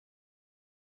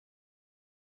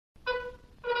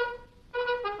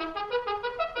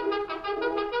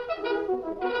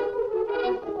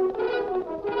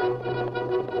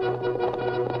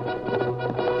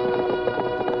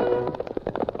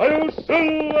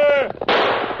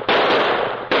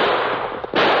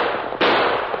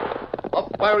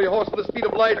fiery horse with the speed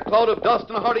of light, a cloud of dust,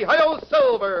 and a hearty hi-yo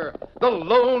Silver, the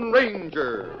Lone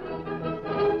Ranger.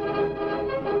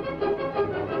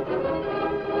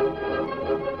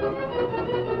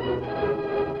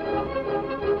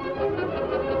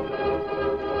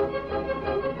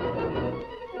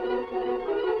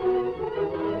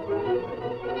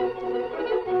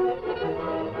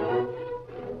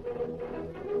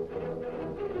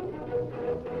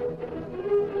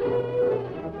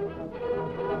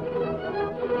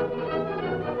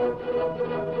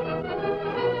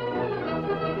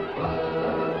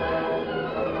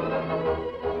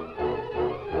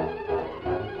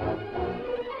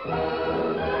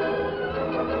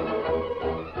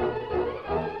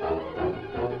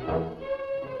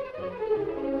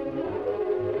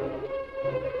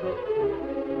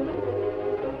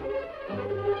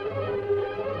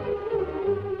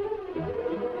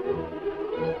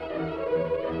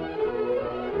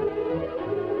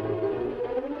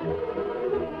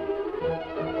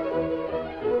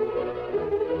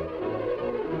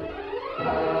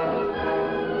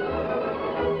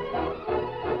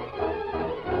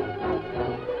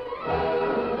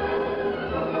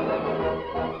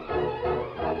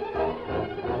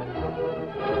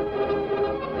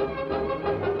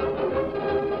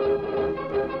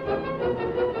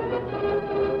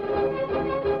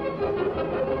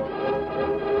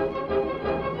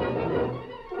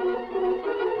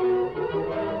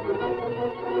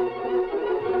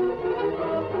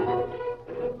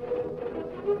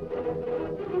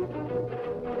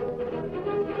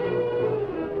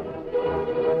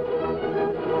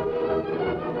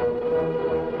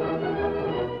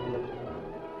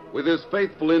 With his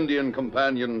faithful Indian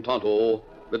companion, Tonto,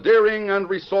 the daring and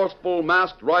resourceful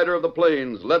masked rider of the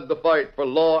plains led the fight for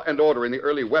law and order in the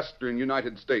early western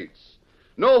United States.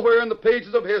 Nowhere in the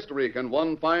pages of history can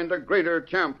one find a greater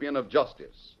champion of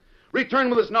justice. Return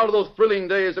with us now to those thrilling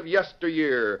days of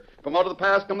yesteryear. From out of the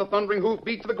past come the thundering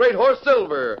hoofbeats of the great horse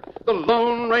Silver. The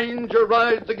Lone Ranger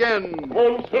rides again. Come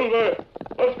on, Silver.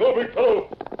 Let's go, big fellow.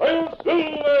 I'll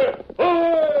Silver.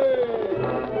 Hi!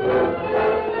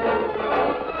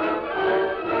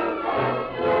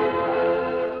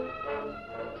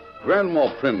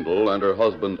 Grandma Prindle and her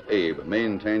husband Abe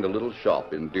maintained a little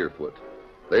shop in Deerfoot.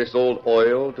 They sold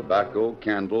oil, tobacco,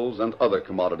 candles, and other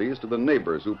commodities to the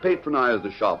neighbors who patronized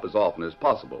the shop as often as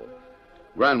possible.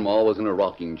 Grandma was in a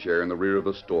rocking chair in the rear of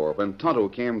the store when Tonto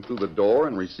came through the door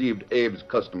and received Abe's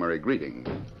customary greeting.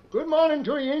 Good morning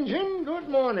to you, Injun. Good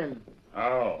morning.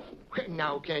 How? Well,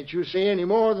 now, can't you say any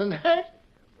more than that?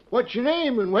 What's your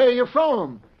name and where you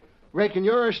from? Reckon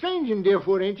you're a stranger in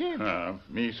Deerfoot, ain't you?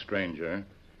 Me stranger.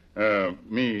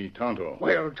 Me Tonto.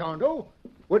 Well, Tonto,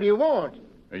 what do you want?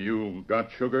 You got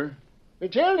sugar?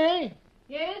 Matilda,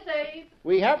 Yes, Abe.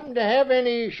 we happen to have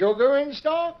any sugar in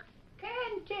stock?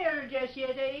 Can't tell just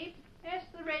yet, Abe. Ask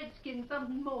the redskin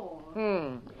something more.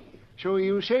 So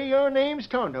you say your name's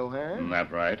Tonto, huh?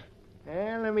 That right.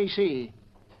 Let me see.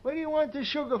 What do you want the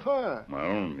sugar for?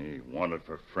 Well, me want it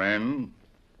for friend.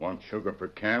 Want sugar for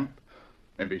camp.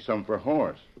 Maybe some for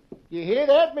horse. You hear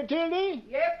that, Matilda?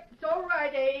 Yep, it's all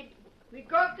right, Abe. We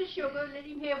got the sugar. Let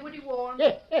him have what he wants.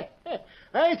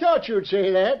 I thought you'd say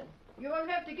that. You'll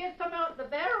have to get some out the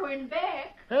barrel and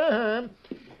back.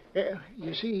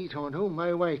 You see, Tonto,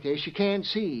 my wife there, she can't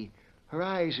see. Her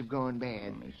eyes have gone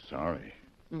bad. Me sorry.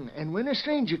 And when a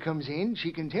stranger comes in,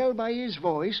 she can tell by his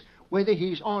voice whether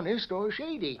he's honest or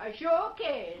shady. I sure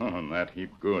can. Oh, that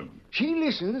heap good. She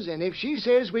listens, and if she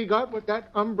says we got what that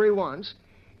hombre wants,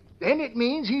 then it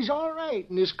means he's all right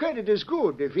and his credit is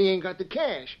good if he ain't got the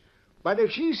cash. But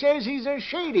if she says he's a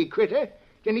shady critter,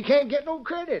 then he can't get no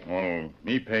credit. Oh,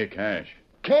 me pay cash.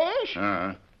 Cash?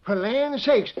 For land's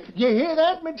sakes. You hear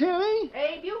that, Matilda?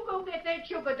 Abe, you go get that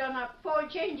sugar done up before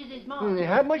he changes his mind.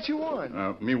 How much you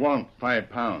want? Me want 5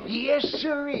 pounds. Yes,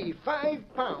 sirree.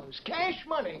 5 pounds. Cash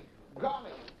money. Got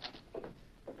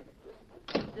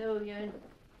it. So your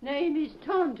name is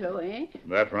Tonto, eh?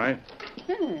 That right?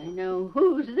 Now,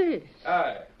 who's this?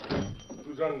 Aye.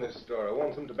 Who's running this store? I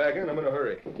want some tobacco and I'm in a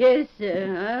hurry. Yes,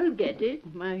 sir, I'll get it.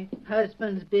 My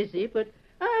husband's busy, but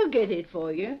I'll get it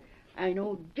for you. I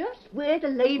know just where to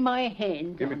lay my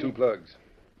hands Give me on 2 it. plugs.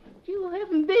 You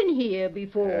haven't been here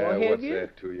before, have what's you?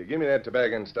 that to you? Give me that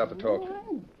tobacco and stop the talk. Oh,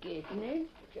 I'm getting it.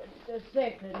 Just a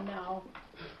second now.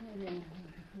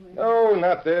 Oh,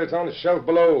 not there. It's on the shelf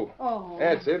below. Oh.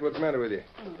 That's it. What's the matter with you?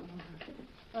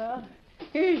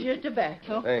 Here's your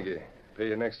tobacco. Thank you. Pay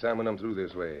you next time when I'm through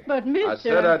this way. But, mister... I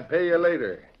said I'd pay you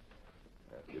later.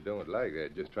 If you don't like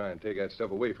that, just try and take that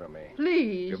stuff away from me.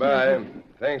 Please. Goodbye.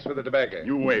 Thanks for the tobacco.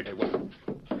 You wait.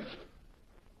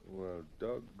 Well,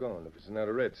 doggone if it's not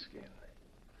a redskin.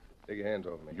 Take your hands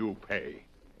off me. You pay.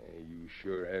 Hey, you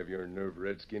sure have your nerve,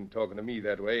 Redskin, talking to me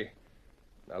that way.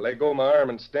 Now let go of my arm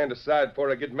and stand aside before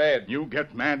I get mad. You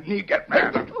get mad, and he get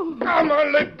mad. Come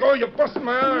on, let go. You're busting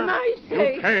my arm. My You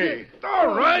sakes. pay.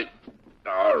 All right.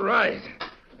 All right.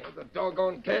 There's the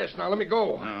doggone cash. Now let me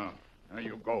go. Now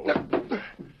you go.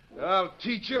 I'll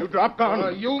teach you. You drop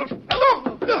gun. You...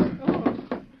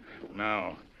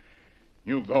 Now,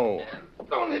 you go.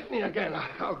 Don't hit me again.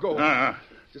 I'll go. Ah,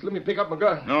 Just let me pick up my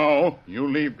gun. no, you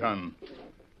leave gun.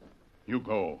 You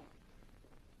go.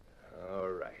 All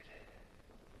right.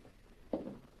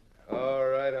 All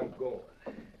right, I'm going.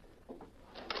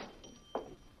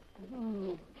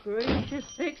 Oh, gracious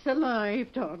sakes alive,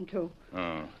 Tonto.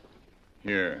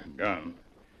 Here, gun.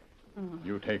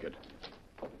 You take it.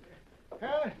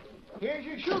 Here's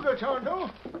your sugar, Tonto.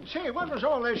 Say, what was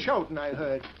all that shouting I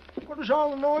heard? What was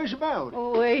all the noise about?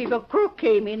 Oh, Abe, a crook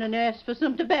came in and asked for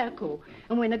some tobacco.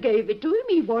 And when I gave it to him,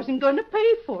 he wasn't going to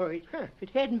pay for it. Huh. If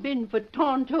it hadn't been for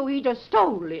Tonto, he'd have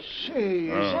stole it. Say,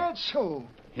 is that so?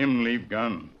 Him leave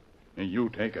gun. And you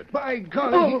take it. By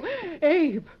golly. Oh,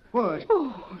 Abe. What?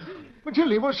 Oh,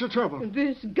 Matilda, what's the trouble?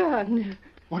 this gun.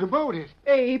 What about it?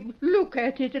 Abe, look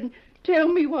at it and tell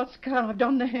me what's carved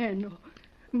on the handle.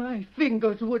 My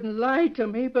fingers wouldn't lie to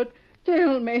me, but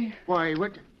tell me. Why,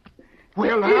 what?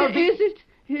 Well, I'll be... Is it?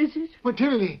 Is it?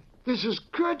 Matilda, this is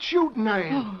Kurt's shooting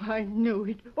iron. Oh, I knew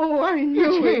it. Oh, I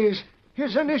knew it. It's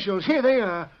his initials. Here they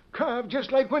are. Carved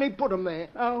just like when he put them there.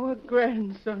 Our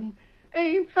grandson.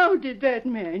 Abe, how did that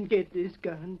man get this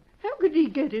gun? How could he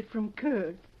get it from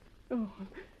Kurt? Oh,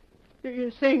 do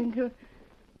you think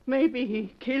maybe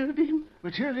he killed him?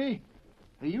 Matilda,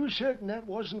 are you certain that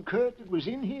wasn't Kurt that was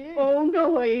in here? Oh,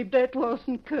 no, Abe, that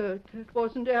wasn't Kurt. That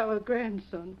wasn't our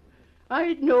grandson.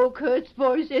 I'd know Kurt's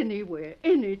voice anywhere,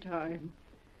 anytime.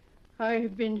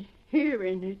 I've been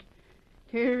hearing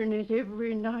it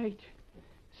every night,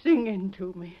 singing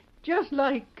to me, just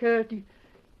like Kurt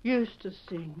used to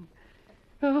sing.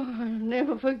 Oh, I'll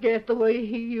never forget the way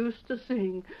he used to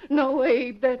sing. No,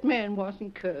 Abe, that man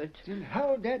wasn't Kurt. Then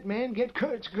how'd that man get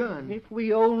Kurt's gun? If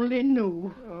we only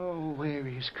knew. Oh, where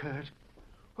is Kurt?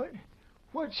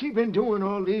 What's he been doing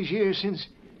all these years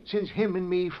since him and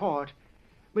me fought?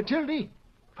 Matilda, if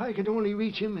I could only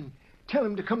reach him and tell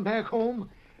him to come back home,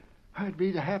 I'd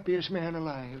be the happiest man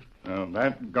alive.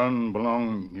 That gun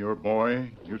belonged your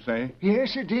boy, you say?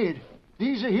 Yes, it did.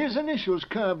 These are his initials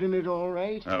carved in it, all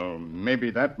right.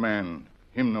 Maybe that man,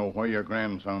 him know where your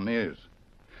grandson is.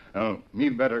 Me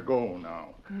better go now.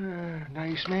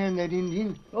 Nice man, that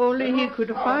Indian. Only he could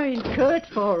find Kurt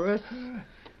for us.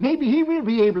 Maybe he will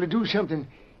be able to do something.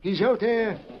 He's out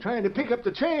there trying to pick up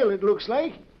the trail, it looks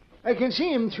like. I can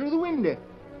see him through the window.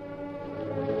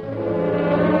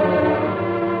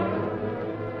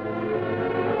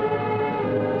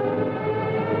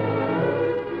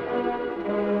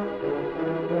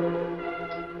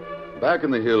 Back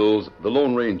in the hills, the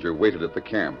Lone Ranger waited at the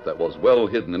camp that was well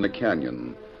hidden in a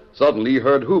canyon. Suddenly, he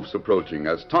heard hoofs approaching.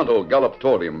 As Tonto galloped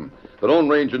toward him, the Lone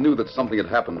Ranger knew that something had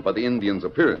happened by the Indian's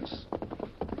appearance.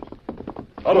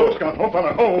 Hello, Scott. Oh,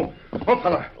 fella. Oh,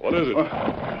 fella. What is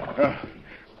it?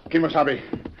 Kimosabe.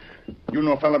 You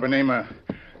know a fella by name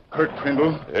Kurt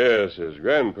Prindle? Yes, his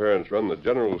grandparents run the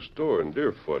general store in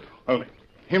Deerfoot. Well,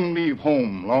 him leave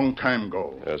home long time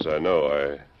ago. Yes, I know.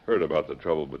 I heard about the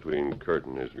trouble between Kurt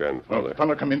and his grandfather.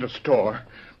 Fella come into store,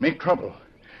 make trouble.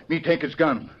 Me take his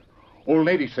gun. Old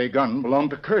lady say gun belonged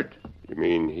to Kurt. You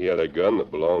mean he had a gun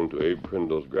that belonged to Abe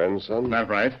Prindle's grandson? That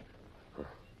right?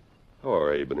 How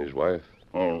are Abe and his wife?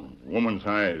 Oh, woman's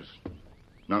eyes.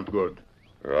 Not good.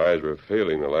 Her eyes were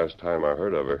failing the last time I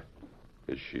heard of her.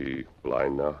 Is she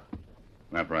blind now?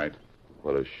 That right.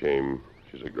 What a shame.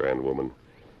 She's a grand woman.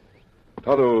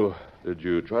 Tonto, did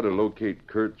you try to locate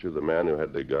Kurt through the man who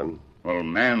had the gun? Well,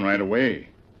 man right away.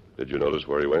 Did you notice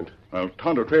where he went? Well,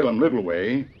 Tonto trail him little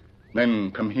way,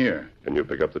 then come here. Can you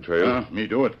pick up the trail? Me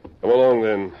do it. Come along,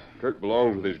 then. Kurt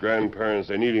belongs with his grandparents.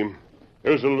 They need him.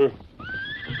 Here, Silver.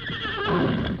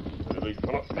 Here, big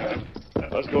fellow.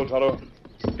 Let's go, Tonto.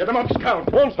 Get him up, Scout.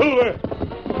 Come on, Silver.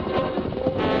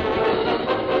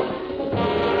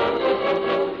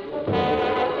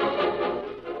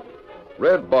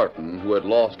 Red Barton, who had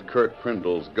lost Kurt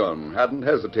Prindle's gun, hadn't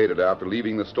hesitated after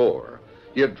leaving the store.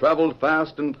 He had traveled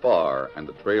fast and far, and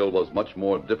the trail was much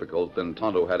more difficult than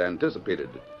Tonto had anticipated.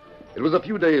 It was a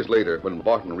few days later when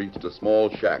Barton reached a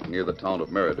small shack near the town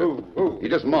of Meredith. He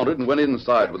dismounted and went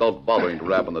inside without bothering to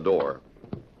rap on the door.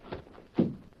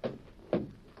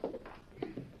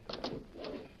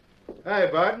 Hi,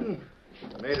 Barton.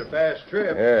 Made a fast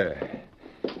trip.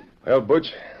 Yeah. Well,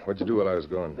 Butch, what'd you do while I was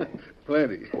gone?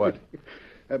 Plenty. What?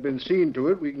 I've been seeing to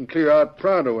it we can clear out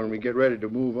pronto when we get ready to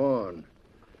move on.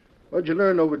 What'd you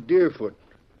learn over at Deerfoot?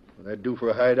 Will that do for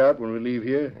a hideout when we leave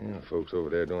here? Yeah, folks over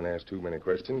there don't ask too many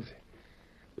questions.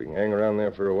 We can hang around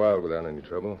there for a while without any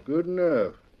trouble. Good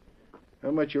enough.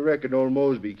 How much you reckon old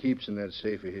Mosby keeps in that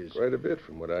safe of his? Quite a bit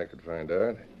from what I could find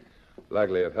out.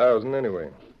 Likely 1,000 anyway.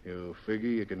 You figure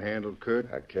you can handle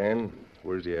Kurt? I can.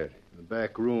 Where's he at? In the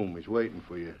back room. He's waiting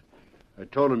for you. I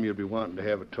told him you'd be wanting to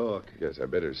have a talk. Guess I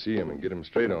better see him and get him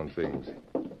straight on things.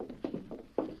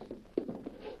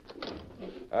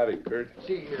 Howdy, Kurt.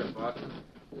 See here, Barton.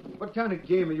 What kind of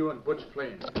game are you and Butch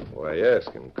playing? Why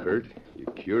asking, Kurt? You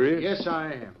curious? Yes,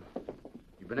 I am.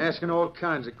 You've been asking all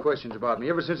kinds of questions about me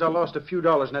ever since I lost a few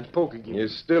dollars in that poker game. You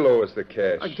still owe us the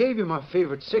cash. I gave you my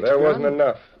favorite six. That wasn't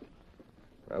enough.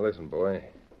 Now listen, boy.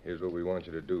 Here's what we want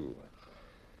you to do.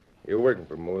 You're working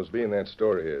for Mosby, and that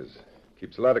store of his.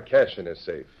 Keeps a lot of cash in his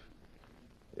safe.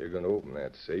 You're going to open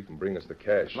that safe and bring us the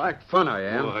cash. Like fun I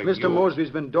am. Why, Mr. Mosby's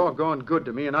been doggone good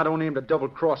to me, and I don't aim to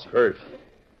double-cross him. Kurt.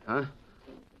 Huh?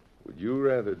 Would you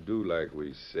rather do like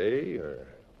we say, or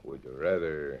would you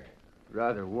rather...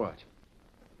 Rather what?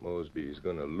 Mosby's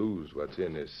going to lose what's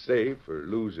in his safe or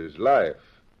lose his life?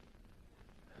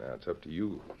 Now, it's up to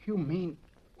you. You mean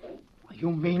If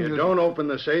you don't open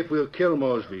the safe, we'll kill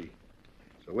Mosby.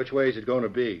 So which way is it going to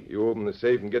be? You open the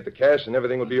safe and get the cash, and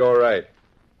everything will be all right.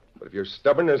 But if you're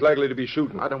stubborn, there's likely to be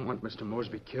shooting. I don't want Mr.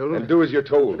 Mosby killed. And do as you're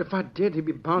told. But if I did, he'd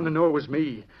be bound to know it was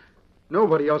me.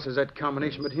 Nobody else has that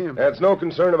combination but him. That's no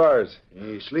concern of ours.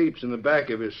 He sleeps in the back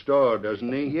of his store,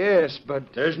 doesn't he? Yes,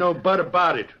 but... There's no but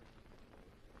about it.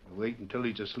 You wait until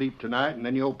he's asleep tonight, and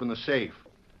then you open the safe.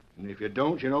 And if you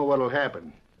don't, you know what'll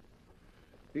happen.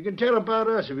 You can tell about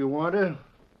us if you want to.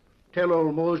 Tell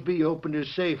old Mosby you opened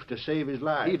his safe to save his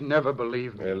life. He'd never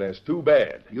believe me. Well, that's too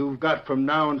bad. You've got from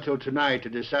now until tonight to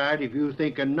decide if you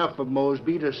think enough of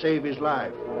Mosby to save his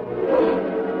life.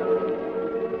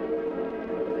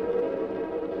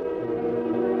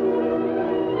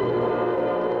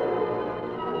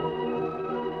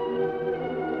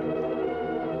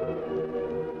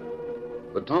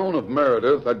 The town of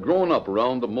Meredith had grown up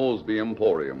around the Mosby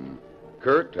Emporium.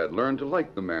 Kurt had learned to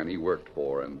like the man he worked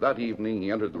for, and that evening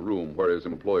he entered the room where his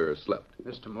employer slept.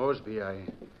 Mr. Mosby,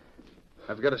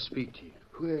 I've got to speak to you.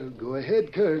 Well, go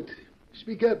ahead, Kurt.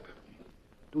 Speak up.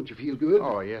 Don't you feel good?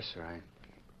 Oh, yes, sir.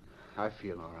 I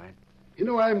feel all right. You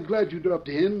know, I'm glad you dropped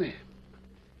in.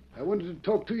 I wanted to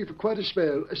talk to you for quite a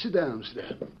spell. Sit down, sit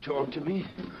down. Talk to me?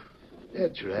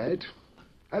 That's right.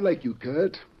 I like you,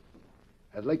 Kurt.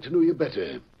 I'd like to know you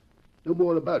better. Know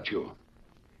more about you.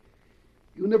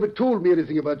 You never told me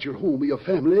anything about your home or your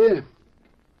family.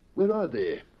 Where are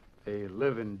they? They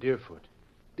live in Deerfoot.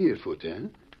 Deerfoot, eh?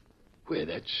 Well,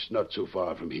 that's not so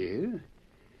far from here.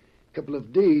 Couple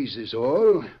of days is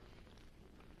all.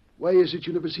 Why is it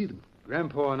you never see them?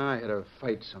 Grandpa and I had a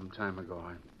fight some time ago.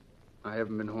 I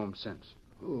haven't been home since.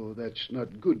 Oh, that's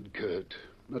not good, Kurt.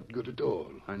 Not good at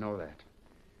all. I know that.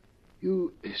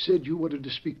 You said you wanted to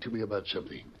speak to me about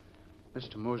something.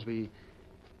 Mr. Mosby,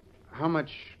 how much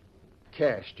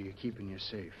cash do you keep in your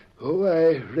safe? Oh,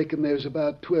 I reckon there's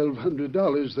about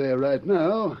 $1,200 there right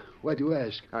now. Why do you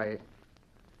ask? I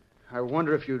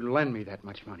wonder if you'd lend me that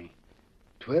much money.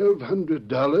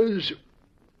 $1,200?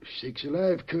 Sakes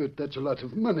alive, Kurt, that's a lot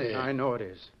of money. I know it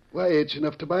is. Why, it's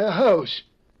enough to buy a house.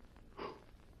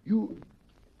 You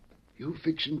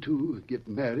fixing to get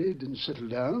married and settle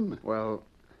down? Well,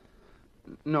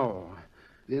 no.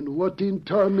 Then what in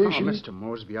tarnation? Oh, Mr.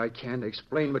 Mosby, I can't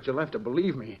explain, but you'll have to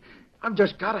believe me. I've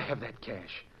just got to have that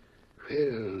cash.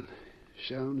 Well,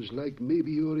 sounds like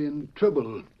maybe you're in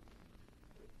trouble.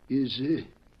 Is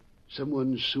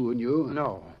someone suing you?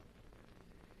 No.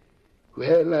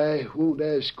 Well, I won't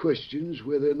ask questions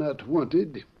where they're not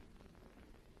wanted.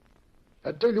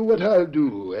 I'll tell you what I'll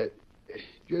do.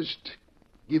 Just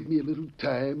give me a little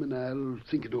time and I'll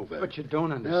think it over. But you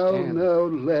don't understand. Now,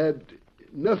 lad,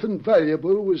 nothing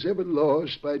valuable was ever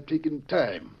lost by taking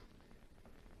time.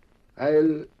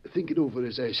 I'll think it over,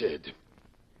 as I said.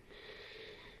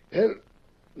 Well,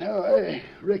 now I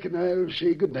reckon I'll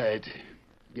say good night.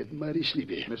 Getting mighty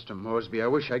sleepy. Mr. Mosby, I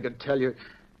wish I could tell you.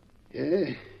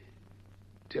 Yeah?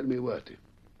 Tell me what?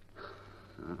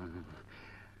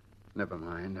 Never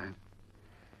mind.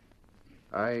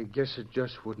 I guess it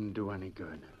just wouldn't do any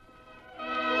good.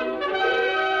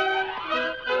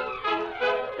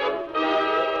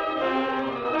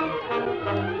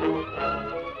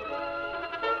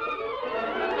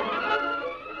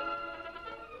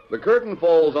 The curtain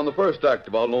falls on the first act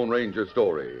of our Lone Ranger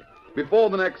story. Before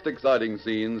the next exciting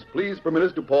scenes, please permit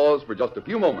us to pause for just a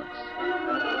few moments.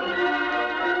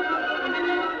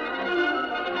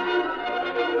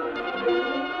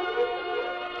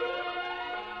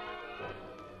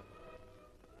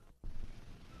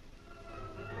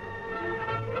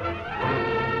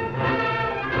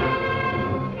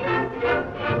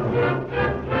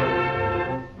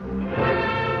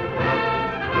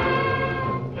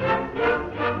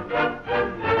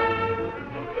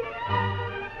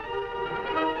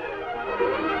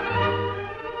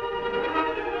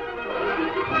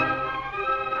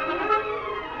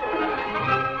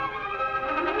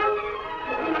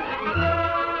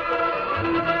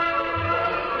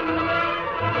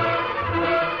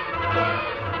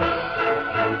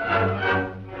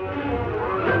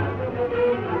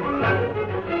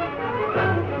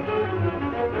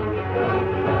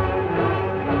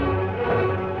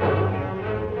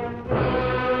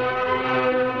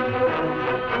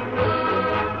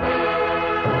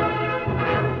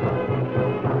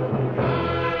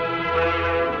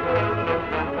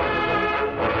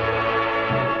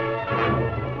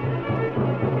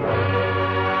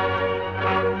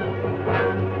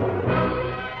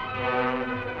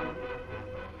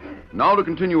 Now to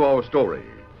continue our story.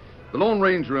 The Lone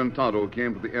Ranger and Tonto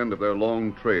came to the end of their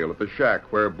long trail at the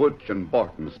shack where Butch and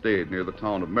Barton stayed near the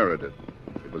town of Meredith.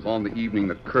 It was on the evening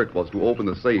that Kurt was to open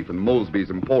the safe in Mosby's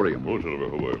Emporium. Oh,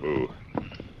 Silver, boo.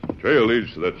 Trail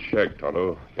leads to that shack,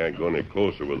 Tonto. Can't go any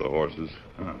closer with the horses.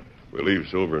 We'll leave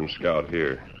Silver and Scout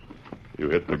here. You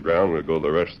hit the ground, we'll go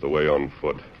the rest of the way on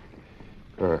foot.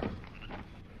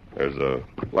 There's a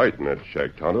light in that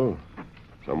shack, Tonto.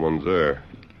 Someone's there.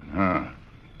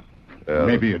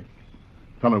 Maybe a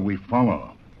fellow we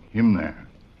follow. Him there.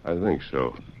 I think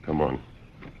so. Come on.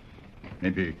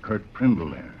 Maybe Kurt Prindle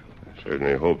there. I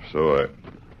certainly hope so.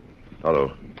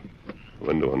 Tonto, the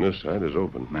window on this side is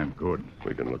open. Man, good.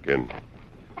 We can look in.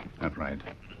 That's right.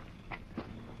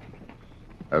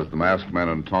 As the masked man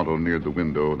and Tonto neared the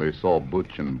window, they saw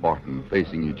Butch and Barton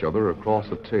facing each other across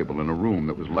a table in a room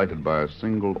that was lighted by a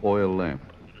single oil lamp.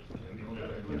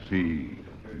 You see,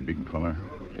 big fella?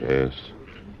 Yes.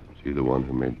 See the one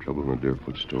who made trouble in the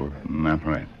Deerfoot store? That's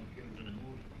right.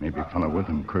 Maybe a fella with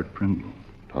him, Kurt Prindle.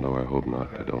 Tonto, I hope not.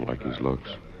 I don't like his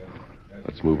looks.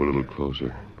 Let's move a little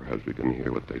closer. Perhaps we can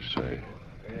hear what they say.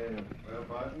 Well,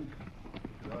 Barton,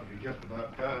 it'll be just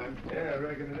about time. Yeah, I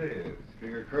reckon it is.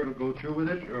 Figure Kurt will go through with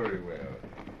it? Sure he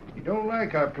will. He don't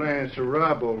like our plans to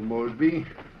rob old Mosby.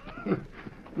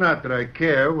 Not that I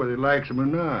care whether he likes him or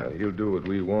not. He'll do what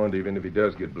we want, even if he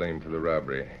does get blamed for the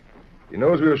robbery. He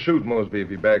knows we'll shoot Mosby if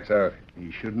he backs out.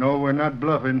 He should know we're not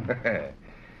bluffing.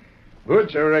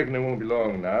 Butch, I reckon it won't be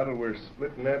long now till we're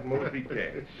splitting that Mosby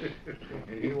cash.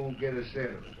 He won't get a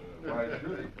cent. Why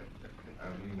should he?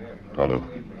 Tonto,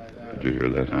 did you hear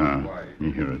that?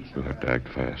 You hear it. We'll have to act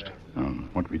fast.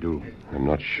 What we do? I'm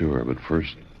not sure, but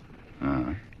first,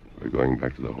 we're going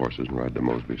back to the horses and ride to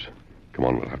Mosby's. Come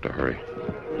on, we'll have to hurry.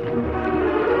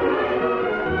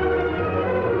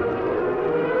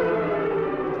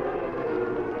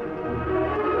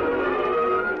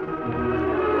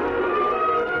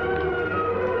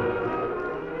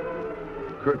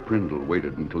 Kurt Prindle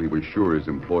waited until he was sure his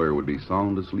employer would be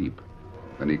sound asleep.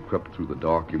 Then he crept through the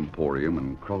dark emporium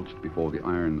and crouched before the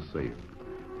iron safe.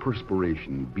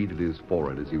 Perspiration beaded his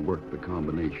forehead as he worked the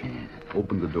combination,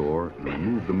 opened the door, and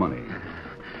removed the money.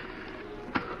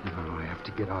 Oh, I have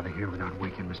to get out of here without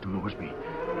waking Mr. Mosby.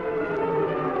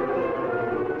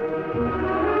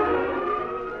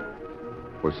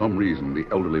 For some reason, the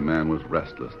elderly man was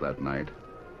restless that night.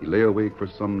 He lay awake for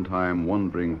some time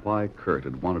wondering why Kurt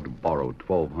had wanted to borrow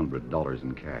 $1,200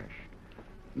 in cash.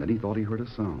 And then he thought he heard a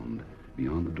sound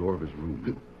beyond the door of his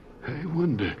room. I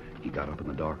wonder. He got up in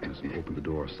the darkness and opened the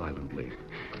door silently.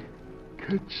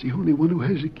 Kurt's the only one who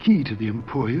has a key to the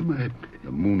Emporium.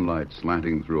 The moonlight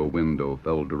slanting through a window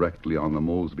fell directly on the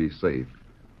Mosby safe,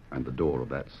 and the door of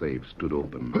that safe stood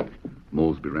open. What?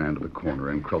 Mosby ran to the corner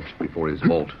and crouched before his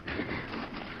vault.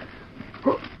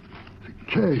 Oh, the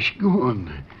cash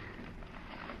gone.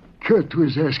 Kurt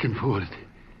was asking for it.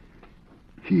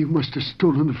 He must have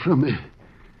stolen it from me.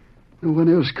 No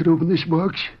one else could open this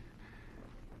box.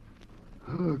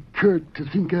 Oh, Kurt, to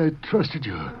think I trusted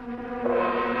you.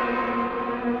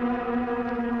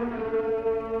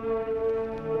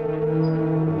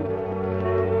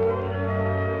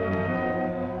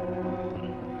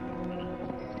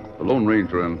 The Lone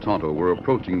Ranger and Tonto were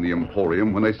approaching the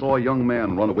Emporium when they saw a young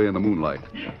man run away in the moonlight.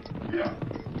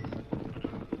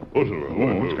 Oh,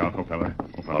 Silver. Scout, fella.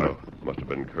 Tonto, must have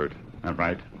been Kurt. That's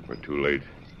right. We're too late.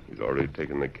 He's already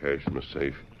taken the cash from the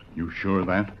safe. You sure of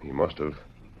that? He must have.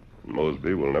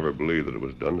 Mosby will never believe that it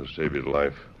was done to save his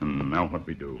life. Now what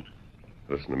we do?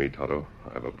 Listen to me, Tonto.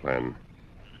 I have a plan.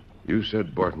 You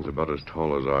said Barton's about as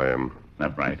tall as I am.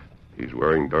 That's right. He's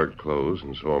wearing dark clothes,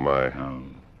 and so am I.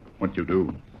 What you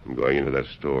do? I'm going into that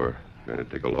store. Going to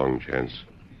take a long chance.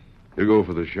 You go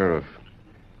for the sheriff.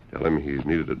 Tell him he's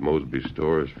needed at Mosby's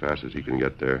store as fast as he can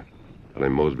get there. Tell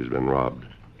him Mosby's been robbed.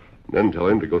 And then tell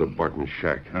him to go to Barton's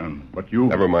shack. But you...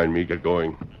 Never mind me. Get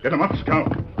going. Get him up,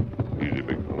 Scout. Easy,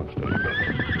 big fellow. Steady.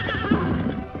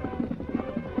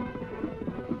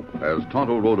 As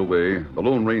Tonto rode away, the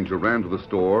Lone Ranger ran to the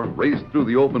store, raced through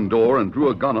the open door, and drew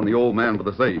a gun on the old man for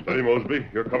the safe. Steady, Mosby.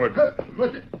 You're covered.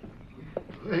 What?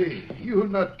 Hey, you're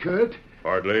not Kurt.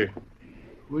 Hardly.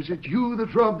 Was it you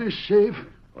that robbed this safe?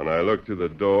 When I looked through the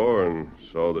door and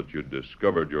saw that you'd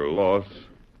discovered your loss,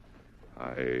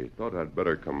 I thought I'd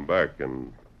better come back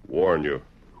and warn you.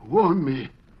 Warn me?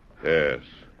 Yes.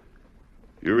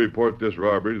 You report this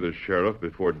robbery to the sheriff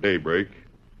before daybreak,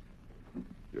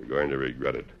 you're going to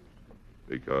regret it.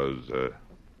 Because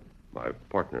my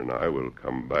partner and I will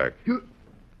come back.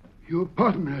 Your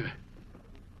partner?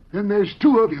 Then there's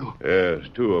two of you. Yes,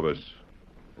 two of us.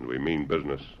 And we mean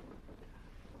business.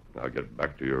 Now get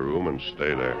back to your room and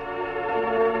stay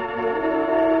there.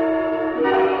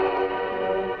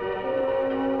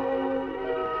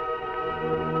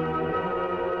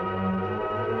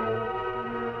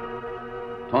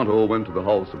 Tonto went to the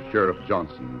house of Sheriff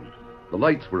Johnson. The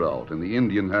lights were out, and the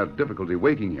Indian had difficulty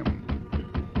waking him.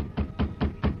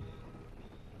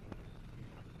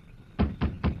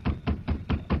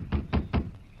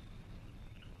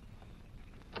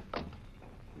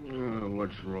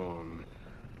 What's wrong?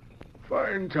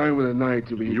 Fine time of the night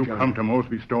to be... You come to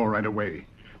Mosby's store right away.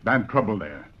 Bad trouble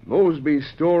there. Mosby's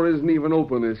store isn't even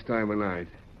open this time of night.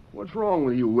 What's wrong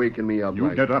with you waking me up You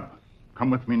like... get up. Come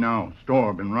with me now.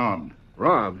 Store been robbed.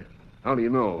 Robbed? How do you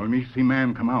know? Well, me see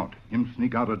man come out. Him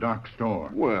sneak out a dark store.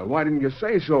 Well, why didn't you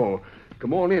say so?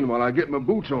 Come on in while I get my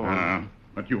boots on.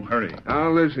 But you hurry.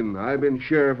 Now, listen. I've been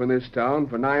sheriff in this town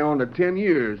for nigh on to 10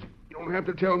 years. You don't have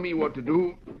to tell me what to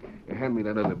do. Hand me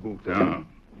that other boot there.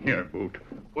 Here, boot.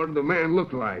 What did the man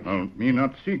look like? Me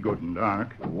not see good in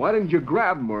dark. Why didn't you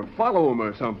grab him or follow him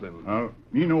or something?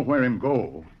 Me know where him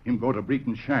go. Him go to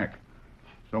Breeton's shack.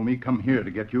 So me come here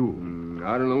to get you.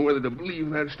 I don't know whether to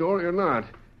believe that story or not.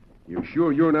 You're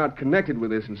sure you're not connected with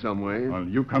this in some way? Well,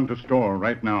 you come to store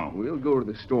right now. We'll go to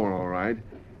the store, all right.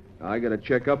 I gotta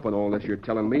check up on all this you're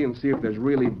telling me and see if there's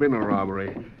really been a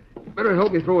robbery. Better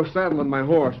help me throw a saddle on my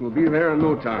horse. We'll be there in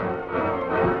no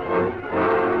time.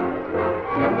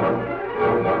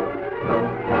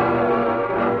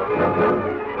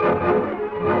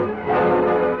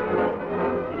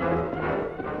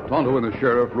 Tonto and the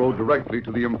sheriff rode directly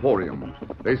to the Emporium.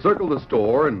 They circled the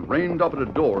store and reined up at a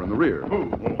door in the rear.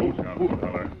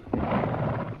 Feller.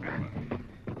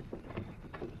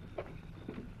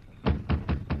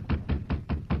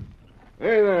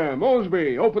 Hey there,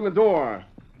 Mosby, open the door.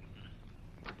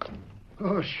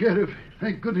 Oh, Sheriff,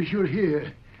 thank goodness you're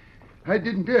here. I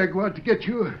didn't dare go out to get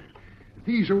you.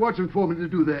 Thieves are watching for me to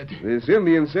do that. This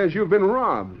Indian says you've been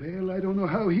robbed. Well, I don't know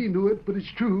how he knew it, but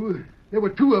it's true. There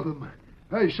were two of them.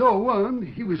 I saw one.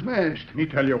 He was masked. Me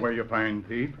tell you where you find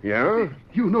thief. Yeah?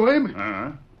 You know him?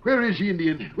 Uh-huh. Where is the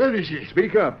Indian? Where is he?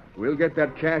 Speak up. We'll get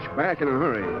that cash back in a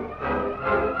hurry.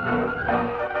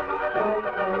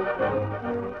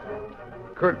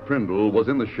 Kurt Prindle was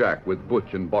in the shack with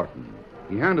Butch and Barton.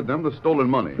 He handed them the stolen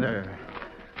money. There.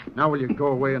 Now will you go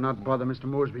away and not bother Mr.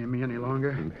 Mosby and me any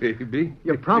longer? Maybe.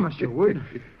 You promised you would.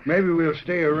 Maybe we'll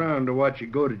stay around to watch you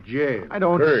go to jail. I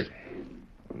don't... Kurt,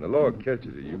 when the law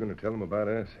catches you, going to tell them about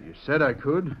us? You said I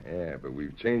could. Yeah, but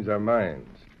we've changed our minds.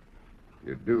 If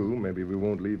you do, maybe we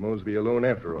won't leave Mosby alone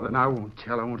after all. Then I won't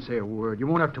tell. I won't say a word. You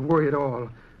won't have to worry at all.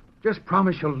 Just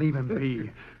promise you'll leave him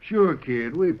be. Sure,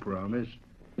 kid, we promise.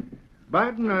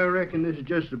 Barton, I reckon this is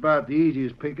just about the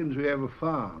easiest pickings we ever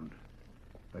found.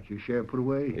 Got your share put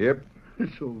away? Yep.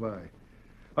 So have I.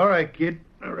 All right, kid.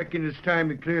 I reckon it's time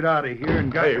we cleared out of here and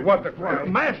got... Hey, what the...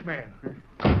 Masked man!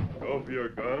 Go for your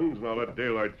guns, and I'll let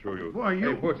daylight through you. Why, you...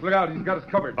 Hey, Butch, look out. He's got us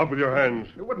covered. Up with your hands.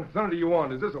 What in thunder do you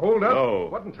want? Is this a hold-up? No.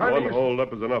 What in time One do you...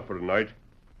 hold-up is enough for tonight.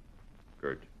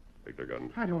 Kurt, take their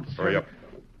guns. I don't... Hurry up.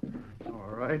 All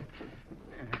right.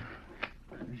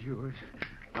 There's yours.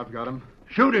 I've got him.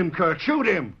 Shoot him, Kurt. Shoot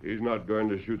him! He's not going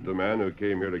to shoot the man who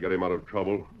came here to get him out of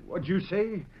trouble. What'd you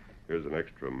say? Here's an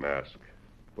extra mask.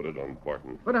 Put it on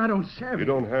Barton. But I don't savvy. You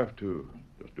don't have to.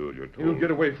 Just do as you're told. You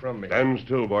get away from me. Stand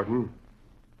still, Barton.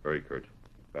 Hurry, Kurt.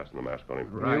 Fasten the mask on him.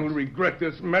 Right. You'll regret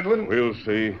this meddling. We'll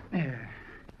see. Yeah.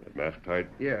 That mask tight?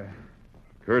 Yeah.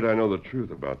 Kurt, I know the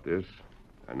truth about this.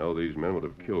 I know these men would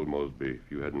have killed Mosby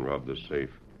if you hadn't robbed this safe.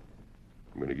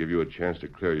 I'm going to give you a chance to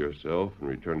clear yourself and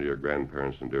return to your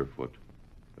grandparents in Deerfoot.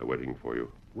 They're waiting for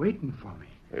you. Waiting for me.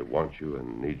 They want you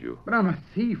and need you. But I'm a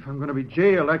thief. I'm going to be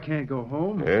jailed. I can't go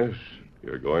home. Yes,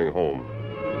 you're going home.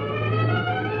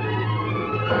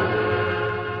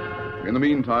 In the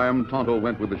meantime, Tonto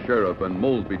went with the sheriff and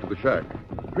Mosby to the shack.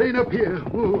 Rain up here.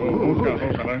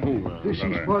 Whoa. This is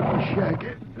Fella. Barton's shack.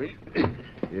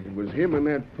 If it was him and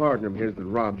that partner of his that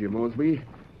robbed you, Mosby,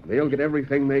 they'll get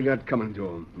everything they got coming to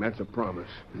them. That's a promise.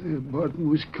 Barton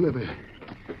was clever.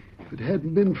 If it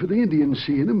hadn't been for the Indians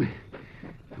seeing him,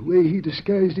 the way he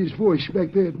disguised his voice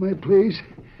back there at my place,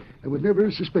 I would never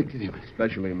have suspected him.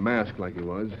 Especially masked like he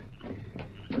was.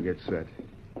 Now get set.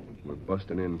 We're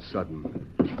busting in sudden.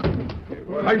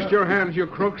 Heist your hands, you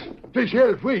crooks. Say,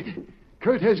 Sheriff, wait.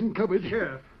 Kurt hasn't covered.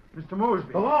 Sheriff, Mr.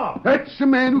 Mosby. That's the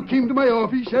man who came to my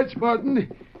office. That's Barton.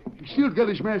 He still got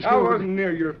his mask I on. wasn't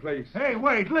near your place. Hey,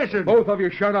 wait, listen. Both of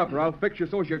you shut up, or I'll fix you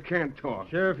so you can't talk.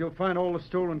 Sheriff, you'll find all the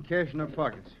stolen cash in their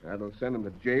pockets. That'll send them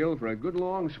to jail for a good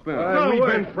long spell. No, we've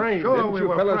wait. been framed. Sure, Didn't we you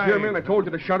were fellas hear me? framed. And I told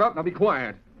you to shut up. Now be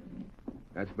quiet.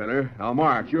 That's better. Now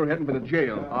march. You're heading for the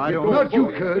jail. I don't... Not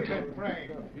you, Kurt.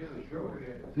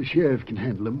 The sheriff can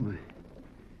handle him.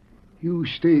 You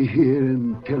stay here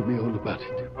and tell me all about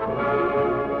it.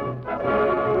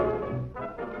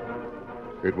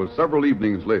 It was several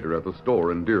evenings later at the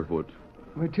store in Deerfoot.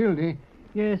 Matilda,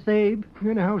 Yes, Abe?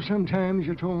 You know how sometimes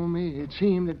you told me it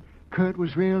seemed that Kurt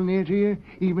was real near to you,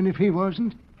 even if he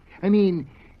wasn't? I mean,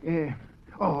 you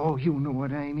know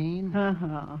what I mean.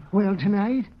 Uh-huh. Well,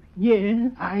 tonight,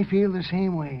 Yes? I feel the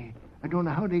same way. I don't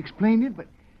know how to explain it, but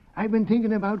I've been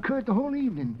thinking about Kurt the whole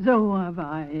evening. So have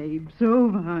I, Abe.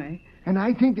 So have I. And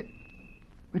I think that...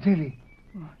 Matilda.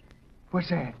 What? What's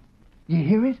that? You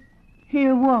hear it?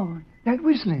 Hear what? That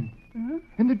whistling. Huh?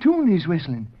 And the tune he's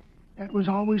whistling. That was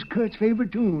always Kurt's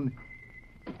favorite tune.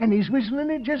 And he's whistling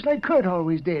it just like Kurt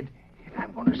always did.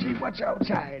 I'm going to see what's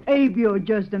outside. Abe, you're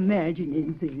just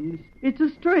imagining things. It's a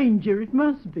stranger, it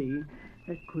must be.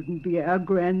 That couldn't be our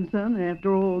grandson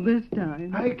after all this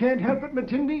time. I can't help it,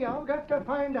 Matilda. I've got to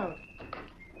find out.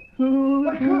 Oh,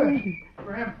 But Kurt!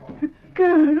 Grandpa.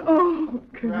 Kurt, oh,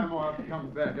 Kurt. Grandma, I've come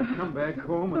back. I've come back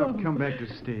home, and I've come back to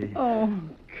stay. Oh,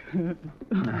 Kurt.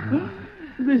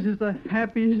 This is the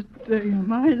happiest day of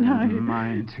my life.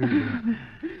 Mine, too.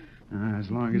 As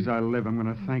long as I live, I'm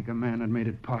going to thank the man that made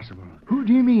it possible. Who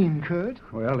do you mean, Kurt?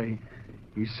 Well, he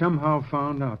somehow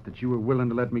found out that you were willing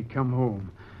to let me come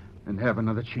home and have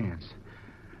another chance.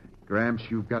 Gramps,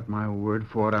 you've got my word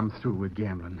for it. I'm through with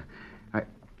gambling.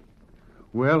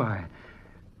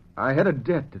 I had a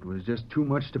debt that was just too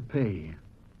much to pay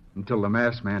until the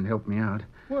masked man helped me out.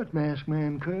 What masked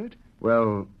man, Kurt?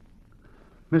 Well,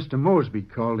 Mr. Mosby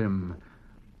called him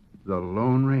the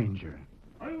Lone Ranger.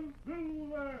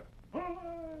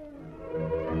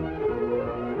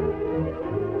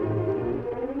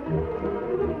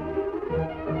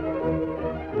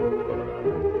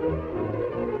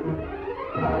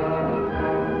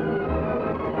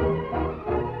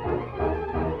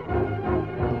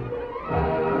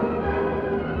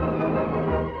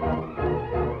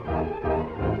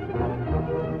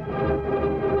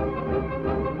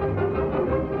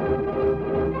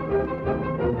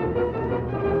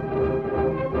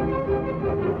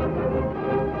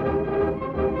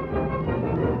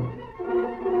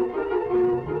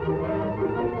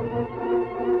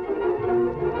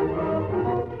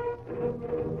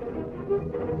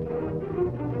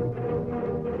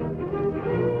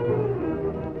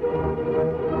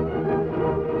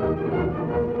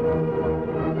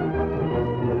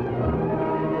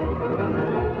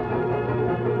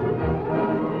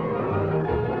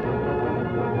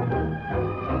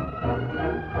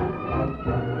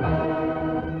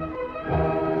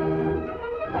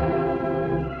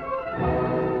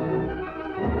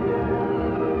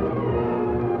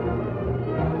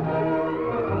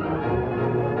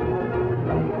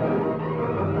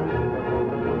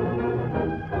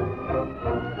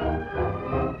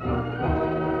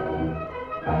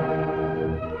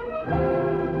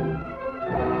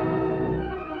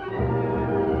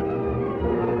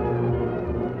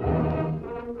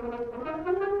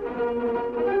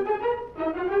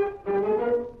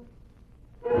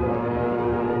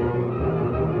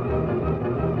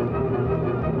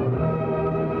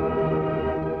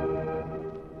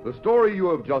 The story you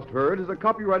have just heard is a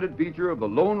copyrighted feature of the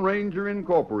Lone Ranger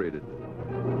Incorporated.